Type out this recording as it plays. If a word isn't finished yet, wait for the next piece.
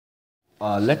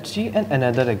Let's see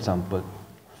another example.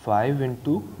 5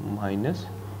 into minus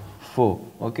 4.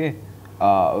 Okay.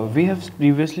 We have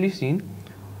previously seen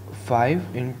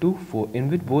 5 into 4 in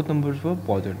which both numbers were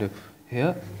positive.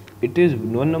 Here it is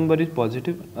one number is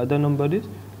positive, other number is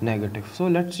negative. So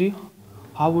let's see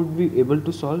how would we able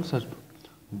to solve such.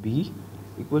 B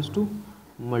equals to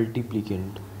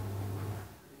multiplicand,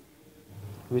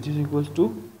 which is equals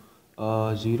to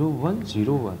 0 1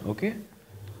 0 1. Okay.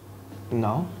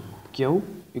 Now q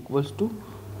equals to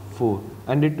 4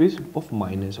 and it is of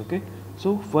minus. Okay,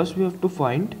 so first we have to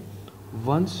find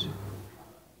ones.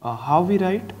 How we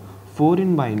write 4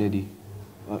 in binary?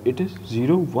 It is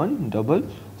 0 1 0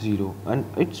 0 and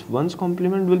its ones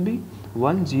complement will be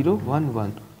 1 0 1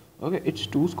 1. Okay, its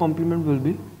twos complement will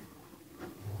be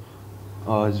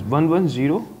 1 1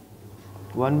 0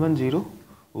 1 1 0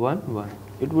 1 1.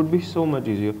 It would be so much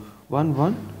easier. 1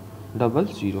 1 0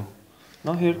 0.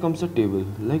 Now here comes the table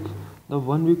like the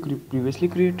one we previously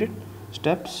created.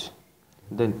 Steps,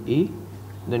 then A,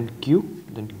 then Q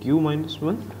minus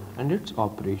 1 and its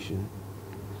operation.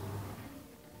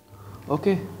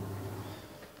 Okay,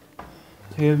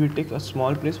 here we take a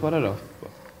small place for a rough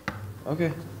work.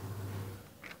 Okay,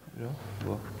 rough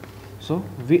work. So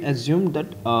we assume that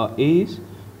A is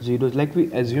 0 like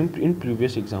we assumed in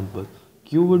previous example.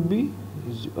 Q would be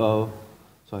 1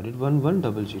 1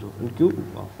 0 0 and Q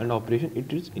and operation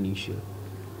it is initial.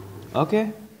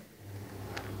 Okay.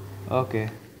 Okay.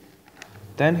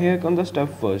 Then here comes the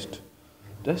step first.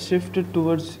 Just shift it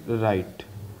towards right.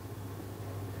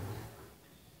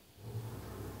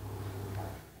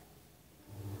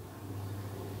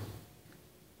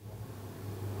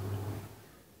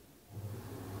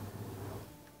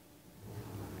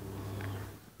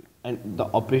 And the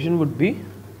operation would be,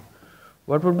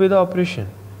 what would be the operation?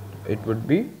 It would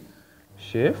be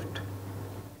shift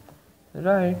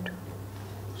right.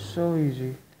 So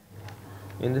easy.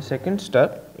 In the second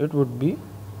step it would be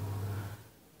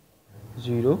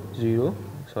 0 0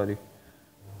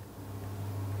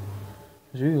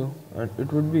 and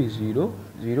it would be 0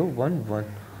 0 1 1.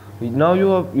 Now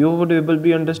you would able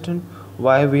to understand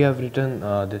why we have written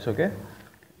this. Okay,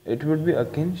 it would be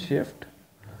again shift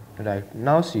right.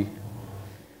 Now see,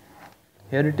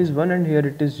 here it is 1 and here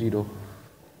it is 0.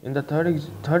 In the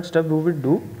third step we will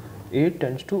do A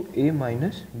tends to A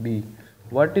minus B.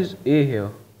 What is A here?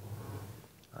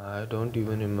 I don't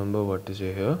even remember what is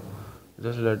A here.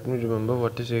 Just let me remember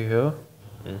what is A here.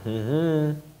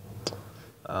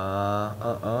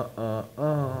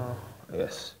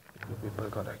 Yes, people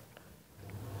correct.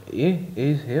 A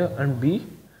is here and B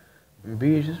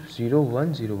is 0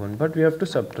 1 0 1, but we have to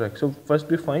subtract. So first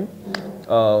we find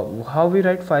how we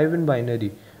write 5 in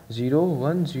binary. 0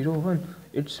 1 0 1.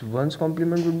 Its ones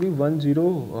complement will be 1 0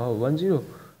 1 0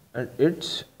 and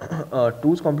its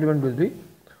twos complement will be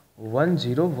 1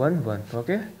 0 1 1.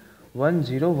 Okay, 1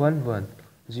 0 1 1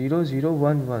 0 0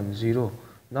 1 1 0.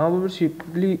 Now we will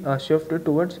simply shift it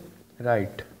towards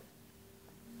right.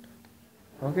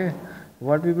 Okay,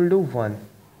 what we will do? 1.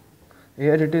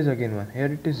 Here it is again 1.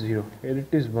 Here it is 0. Here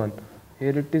it is 1.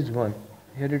 Here it is 1.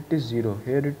 Here it is 0.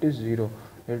 Here it is 0.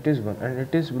 Here it is 1 and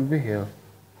it is will be here.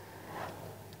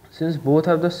 Since both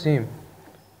are the same,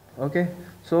 okay,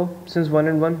 so since 1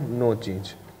 and 1 no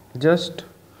change, just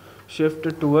shift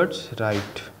it towards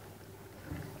right.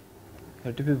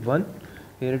 Here it will be 1,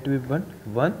 here it will be 1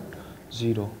 1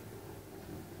 0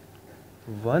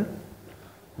 1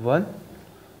 1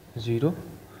 0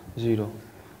 0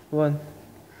 1.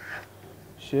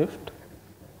 Shift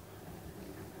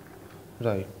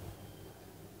right.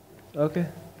 Okay,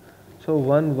 so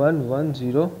 1 1 1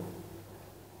 0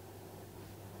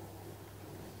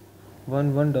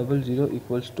 1 1 0 0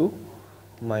 equals to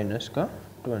minus ka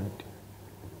 20.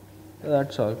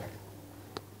 That's all.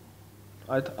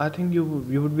 I think you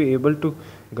would be able to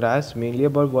grasp mainly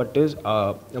about what is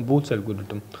Booth's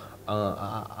algorithm.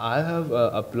 I have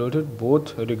uploaded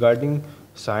both regarding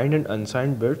signed and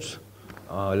unsigned bits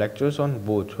lectures on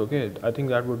both. Okay, I think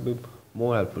that would be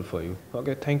more helpful for you.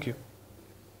 Okay, thank you.